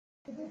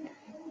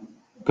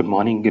Good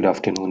morning, good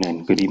afternoon,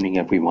 and good evening,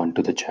 everyone,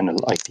 to the channel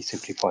IT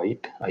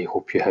Simplified. I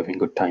hope you're having a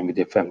good time with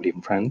your family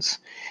and friends.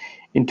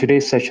 In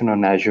today's session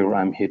on Azure,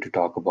 I'm here to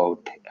talk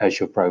about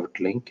Azure Private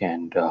Link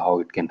and how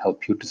it can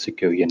help you to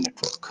secure your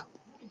network.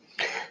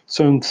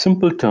 So, in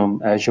simple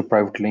term, Azure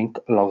Private Link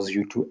allows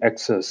you to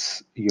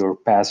access your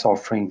PaaS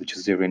offering, which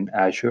is there in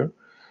Azure,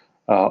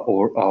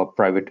 or a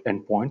private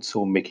endpoint,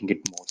 so making it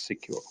more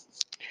secure.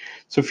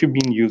 So if you've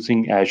been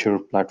using Azure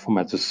Platform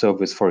as a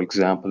Service, for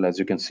example, as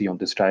you can see on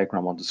this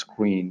diagram on the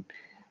screen,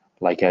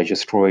 like Azure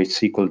Storage,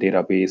 SQL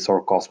Database,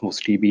 or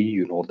Cosmos DB,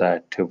 you know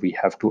that we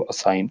have to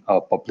assign a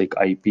public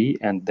IP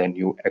and then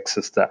you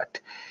access that.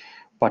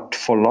 But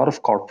for a lot of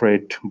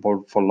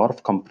for a lot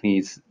of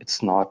companies,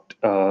 it's not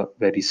a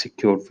very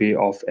secure way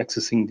of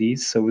accessing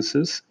these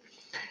services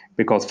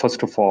because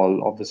first of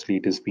all, obviously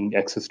it is being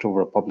accessed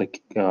over a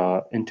public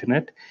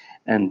internet,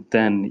 and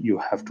then you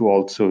have to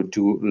also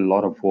do a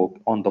lot of work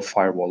on the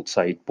firewall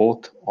side,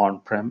 both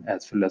on-prem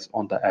as well as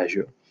on the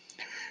Azure.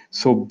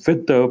 So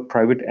with the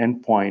private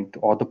endpoint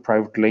or the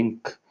private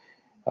link,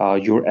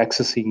 you're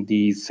accessing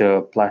these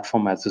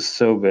platform as a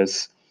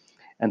service,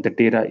 and the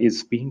data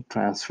is being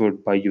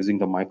transferred by using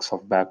the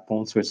Microsoft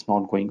backbone. So it's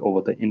not going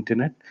over the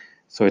internet.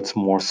 So it's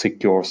more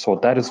secure. So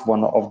that is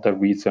one of the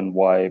reason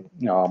why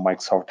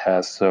Microsoft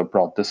has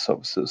brought this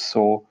services.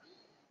 So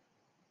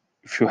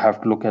if you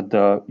have to look at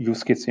the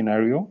use case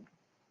scenario,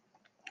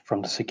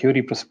 from the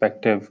security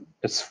perspective,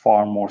 it's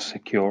far more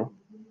secure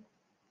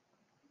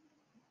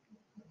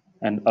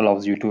and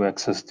allows you to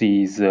access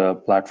these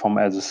platform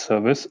as a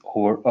service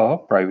over a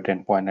private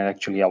endpoint. And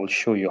actually, I will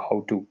show you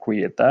how to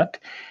create that.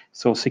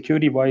 So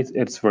security wise,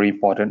 it's very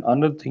important.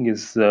 Another thing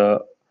is,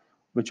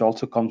 which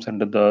also comes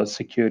under the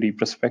security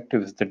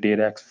perspective, is the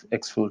data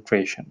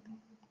exfiltration.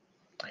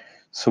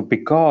 So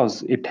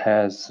because it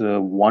has a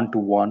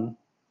one-to-one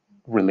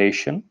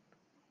relation,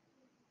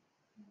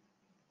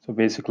 so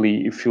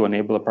basically, if you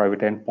enable a private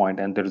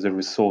endpoint and there is a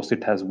resource,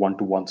 it has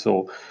one-to-one.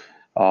 So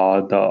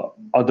the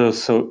other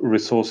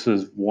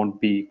resources won't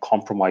be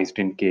compromised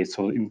in case.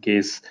 So in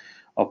case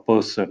a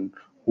person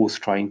who's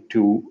trying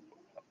to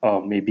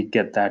maybe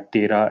get that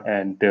data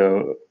and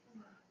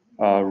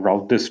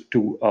route this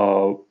to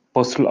a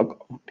personal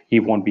account, he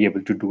won't be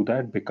able to do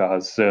that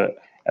because,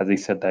 as I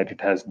said, that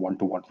it has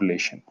one-to-one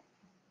relation.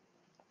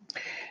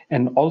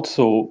 And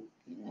also,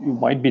 you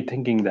might be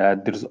thinking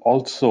that there's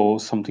also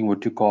something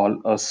what you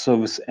call a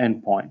service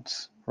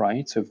endpoints,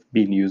 right? So if you've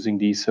been using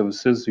these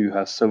services, you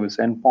have service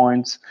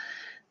endpoints,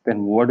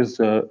 then what is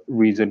the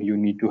reason you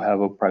need to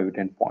have a private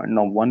endpoint?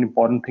 Now, one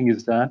important thing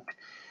is that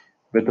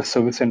with the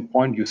service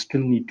endpoint, you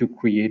still need to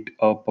create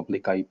a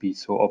public IP.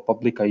 So a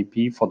public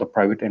IP for the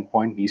private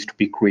endpoint needs to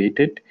be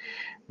created,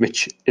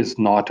 which is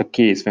not a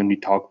case when we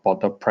talk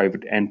about the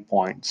private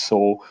endpoint.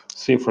 So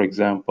say, for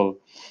example,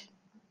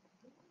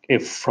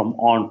 if from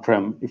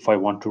on-prem, if I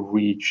want to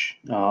reach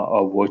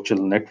a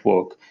virtual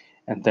network,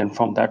 and then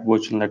from that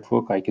virtual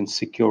network, I can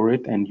secure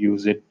it and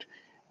use it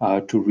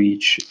to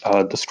reach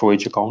the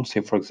storage account.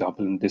 Say, for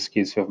example, in this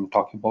case, I'm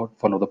talking about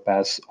one of the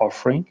PaaS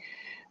offering,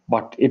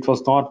 but it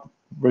was not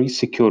very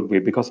secured way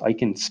because I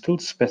can still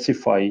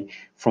specify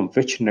from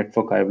which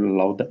network I will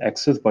allow the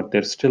access, but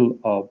there's still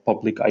a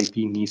public IP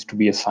needs to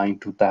be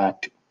assigned to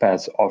that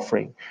PaaS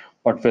offering.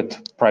 But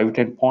with private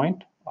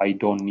endpoint, I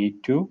don't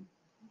need to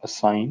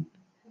assign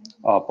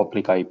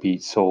public IP.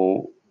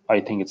 So I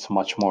think it's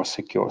much more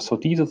secure. So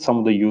these are some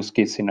of the use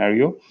case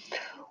scenario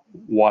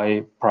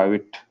why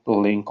private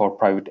link or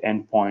private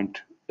endpoint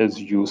is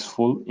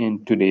useful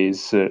in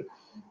today's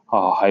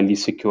highly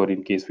secure,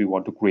 in case we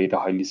want to create a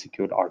highly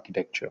secured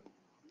architecture.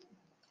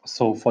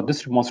 So for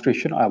this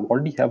demonstration, I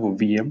already have a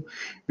VM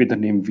with the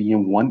name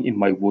VM1 in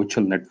my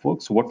virtual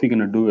network. So what we're going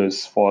to do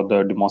is, for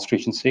the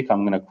demonstration sake,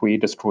 I'm going to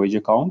create a storage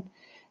account,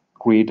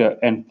 create an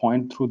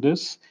endpoint through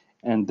this,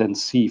 and then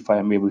see if I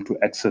am able to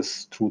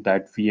access through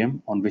that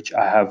VM on which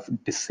I have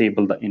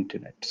disabled the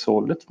internet. So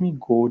let me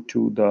go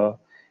to the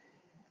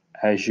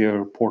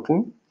Azure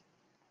portal.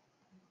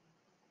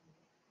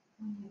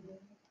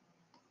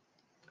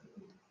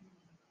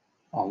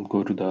 I'll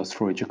go to the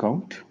storage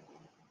account.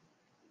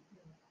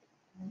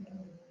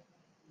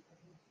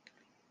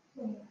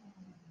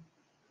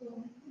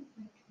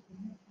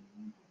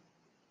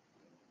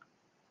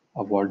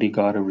 I've already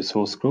got a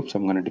resource group, so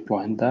I'm going to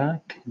deploy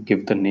that,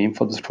 give the name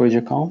for the storage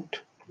account.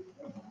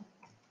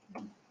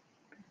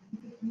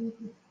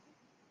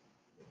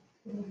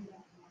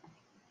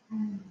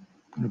 Going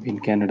to be in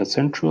Canada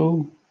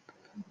Central.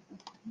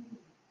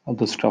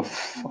 Other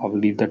stuff, I will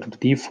leave that to the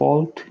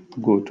default.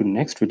 Go to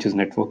next, which is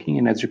networking.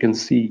 And as you can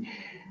see,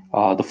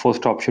 the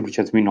first option, which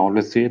has been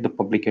always there, the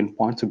public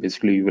endpoint. So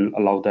basically, you will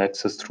allow the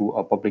access through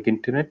a public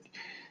internet.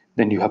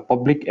 Then you have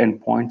public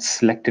endpoint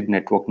selected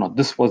network. Now,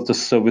 this was the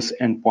service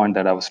endpoint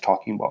that I was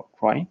talking about,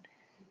 right?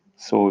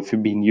 So if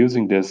you've been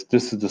using this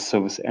is the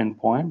service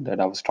endpoint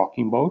that I was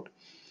talking about.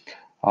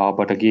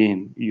 But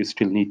again, you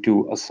still need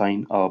to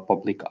assign a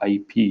public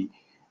IP,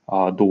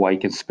 though I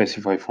can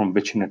specify from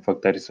which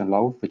network that is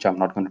allowed, which I'm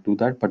not going to do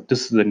that. But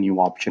this is a new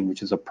option,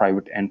 which is a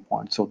private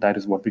endpoint. So that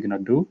is what we're going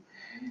to do.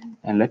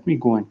 And let me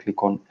go and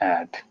click on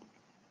add.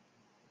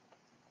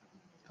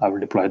 I will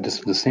deploy this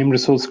to the same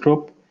resource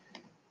group.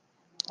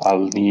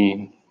 I'll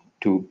need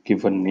to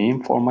give a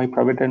name for my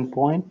private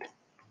endpoint.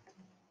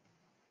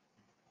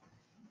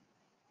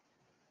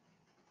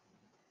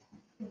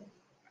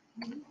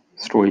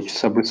 Storage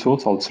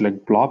subresource, I'll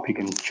select blob. You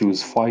can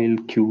choose file,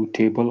 queue,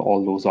 table,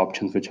 all those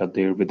options which are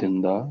there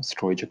within the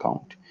storage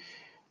account.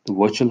 The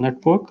virtual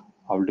network,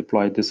 I'll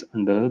deploy this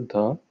under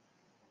the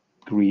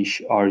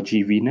Greesh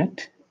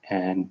RGVNet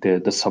and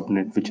the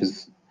subnet which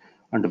is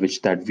under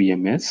which that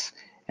VM is.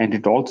 And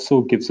it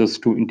also gives us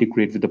to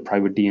integrate with the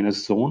private DNS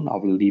zone. I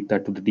will leave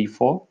that to the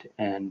default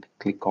and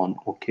click on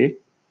OK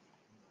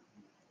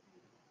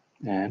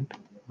and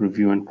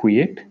review and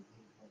create.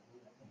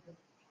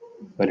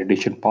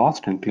 Validation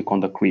passed and click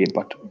on the create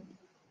button.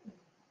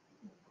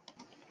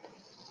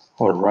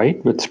 All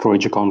right, with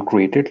storage account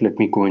created, let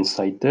me go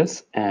inside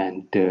this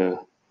and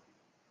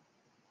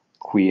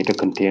create a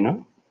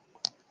container.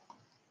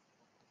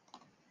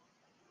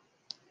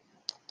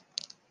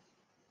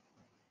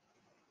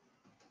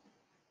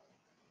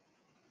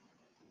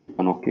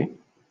 And OK.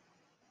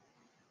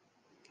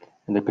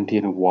 And the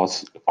container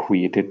was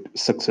created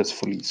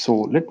successfully. So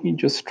let me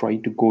just try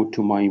to go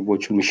to my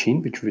virtual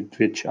machine,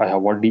 which I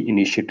have already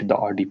initiated the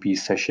RDP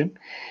session.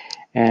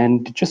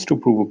 And just to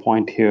prove a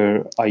point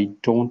here, I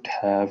don't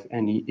have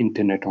any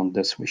internet on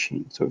this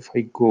machine. So if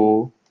I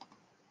go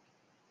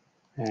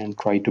and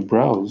try to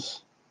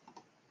browse,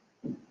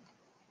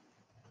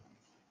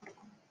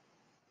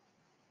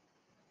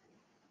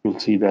 you'll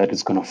see that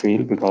it's going to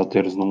fail because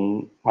there is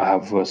no, I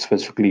have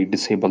specifically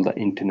disabled the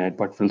internet,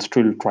 but we'll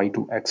still try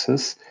to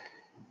access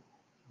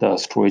the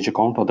storage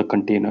account or the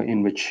container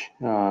in which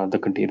the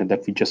container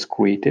that we just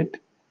created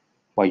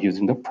by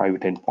using the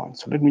private endpoint.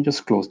 So let me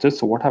just close this.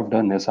 So what I've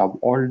done is I've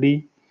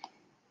already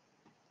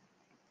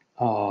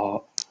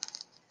downloaded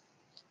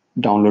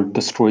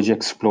the Storage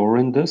Explorer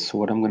in this. So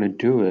what I'm going to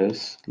do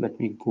is let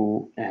me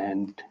go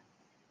and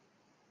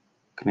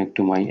connect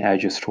to my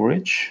Azure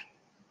storage.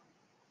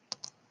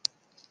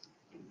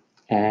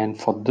 And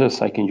for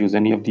this, I can use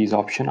any of these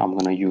options. I'm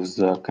going to use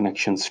the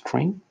connection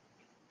string.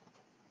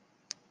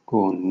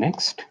 Go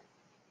next.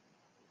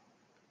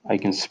 I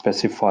can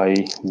specify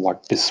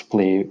what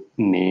display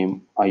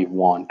name I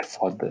want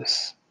for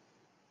this.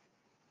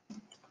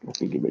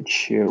 Let me give it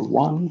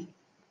share1.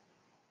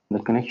 The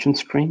connection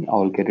string,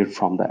 I'll get it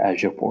from the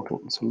Azure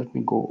portal. So let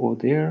me go over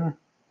there.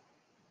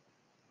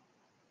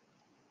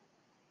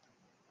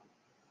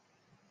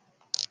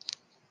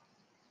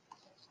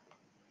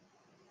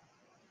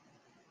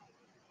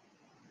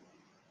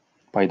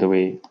 By the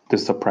way,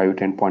 this is the private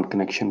endpoint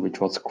connection which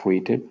was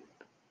created,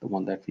 the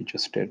one that we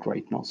just did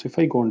right now. So if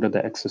I go under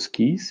the access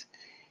keys,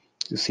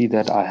 you see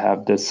that I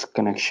have this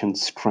connection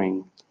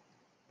string,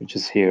 which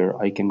is here.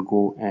 I can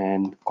go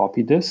and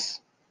copy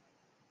this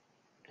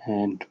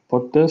and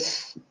put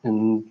this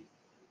in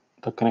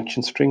the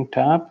connection string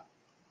tab.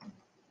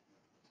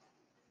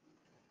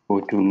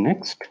 Go to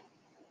next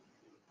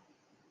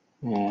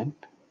and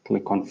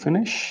click on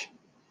finish.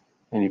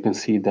 And you can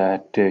see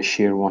that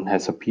share1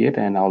 has appeared,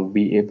 and I'll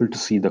be able to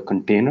see the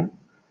container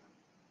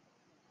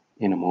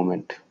in a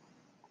moment.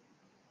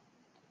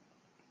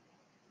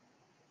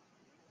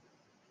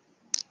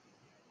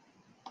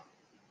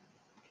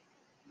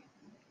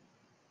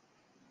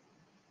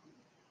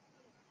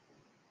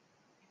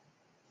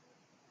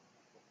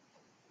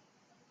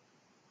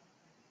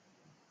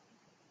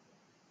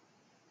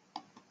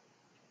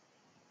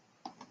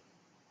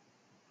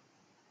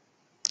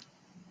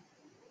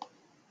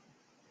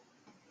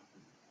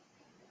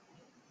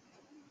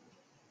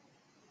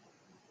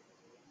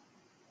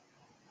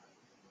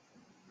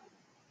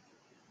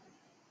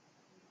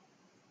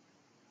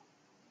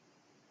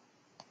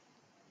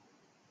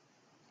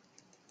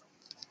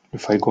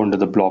 If I go under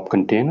the blob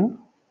container,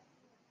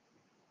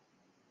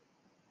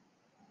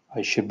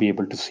 I should be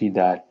able to see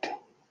that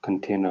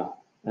container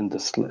in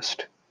this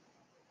list.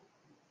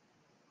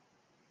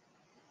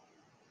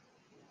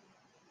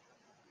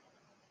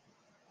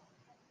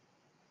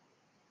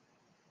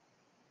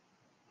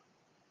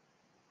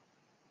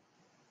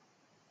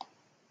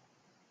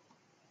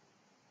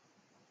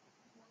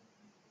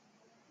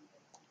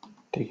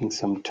 Taking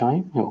some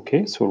time.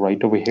 Okay, so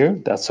right over here,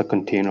 that's a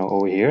container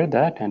over here,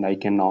 and I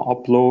can now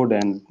upload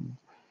and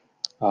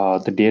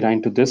the data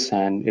into this,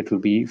 and it will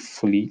be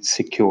fully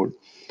secured.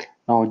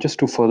 Now, just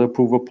to further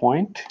prove a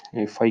point,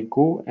 if I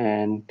go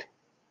and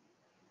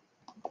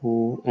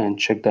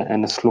check the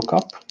NS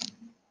lookup,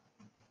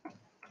 I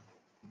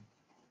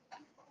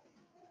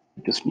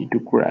just need to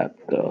grab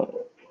the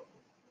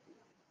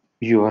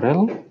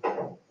URL.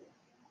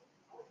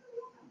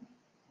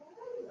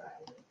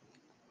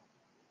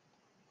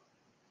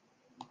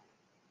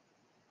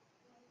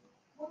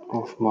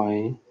 Of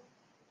my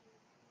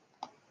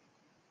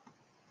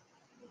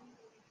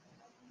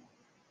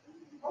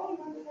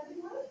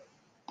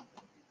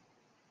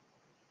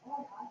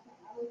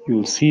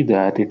you'll see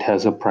that it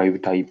has a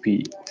private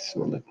IP.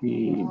 So let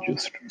me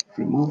just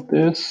remove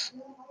this.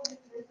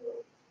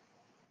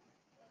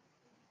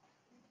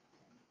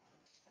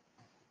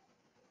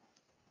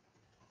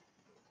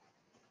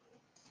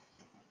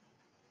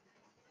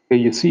 Here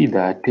you see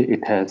that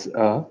it has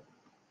a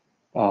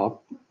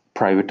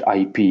private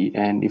IP,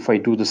 and if I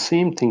do the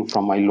same thing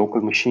from my local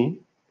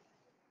machine,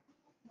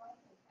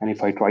 and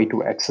if I try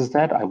to access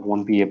that, I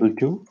won't be able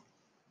to.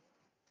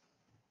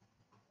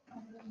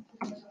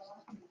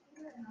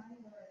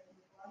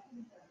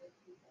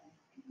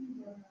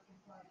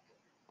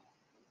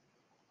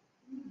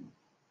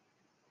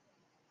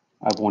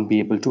 I won't be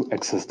able to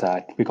access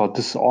that because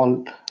this is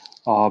all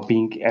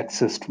being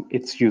accessed.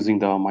 It's using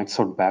the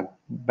Microsoft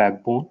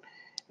backbone,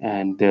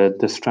 and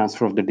this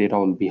transfer of the data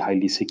will be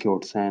highly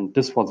secured. And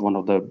this was one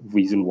of the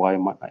reason why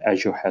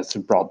Azure has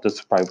brought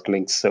this private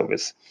link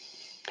service.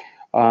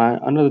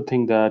 Another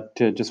thing that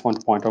just want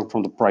to point out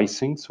from the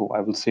pricing. So I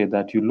will say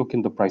that you look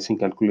in the pricing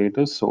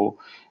calculator. So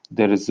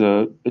there is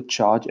a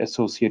charge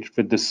associated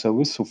with this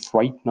service. So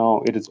right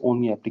now it is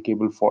only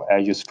applicable for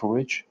Azure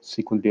Storage,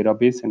 SQL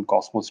Database, and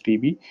Cosmos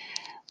DB.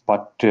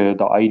 But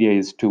the idea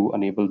is to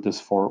enable this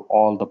for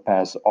all the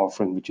PaaS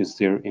offering which is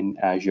there in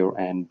Azure,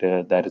 and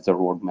that is the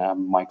roadmap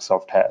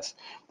Microsoft has.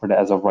 But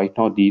as of right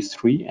now, these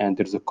three, and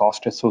there is a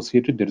cost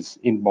associated. There is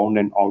inbound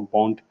and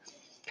outbound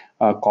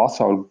costs.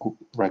 I would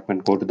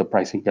recommend go to the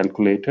pricing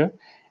calculator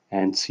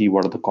and see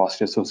what are the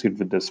costs associated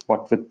with this.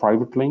 But with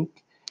private link,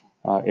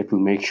 it will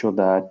make sure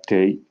that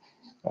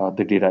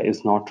the data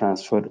is not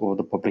transferred over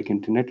the public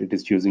internet. It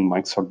is using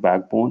Microsoft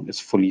backbone.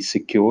 It's fully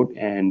secured,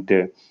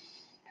 and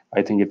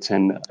I think it's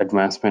an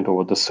advancement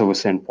over the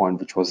service endpoint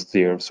which was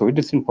there. So it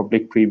is in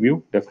public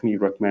preview. Definitely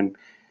recommend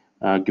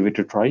give it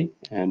a try,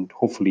 and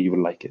hopefully you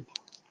will like it.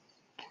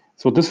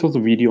 So this was the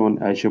video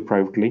on Azure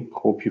Private Link.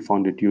 Hope you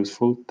found it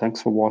useful.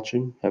 Thanks for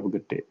watching. Have a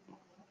good day.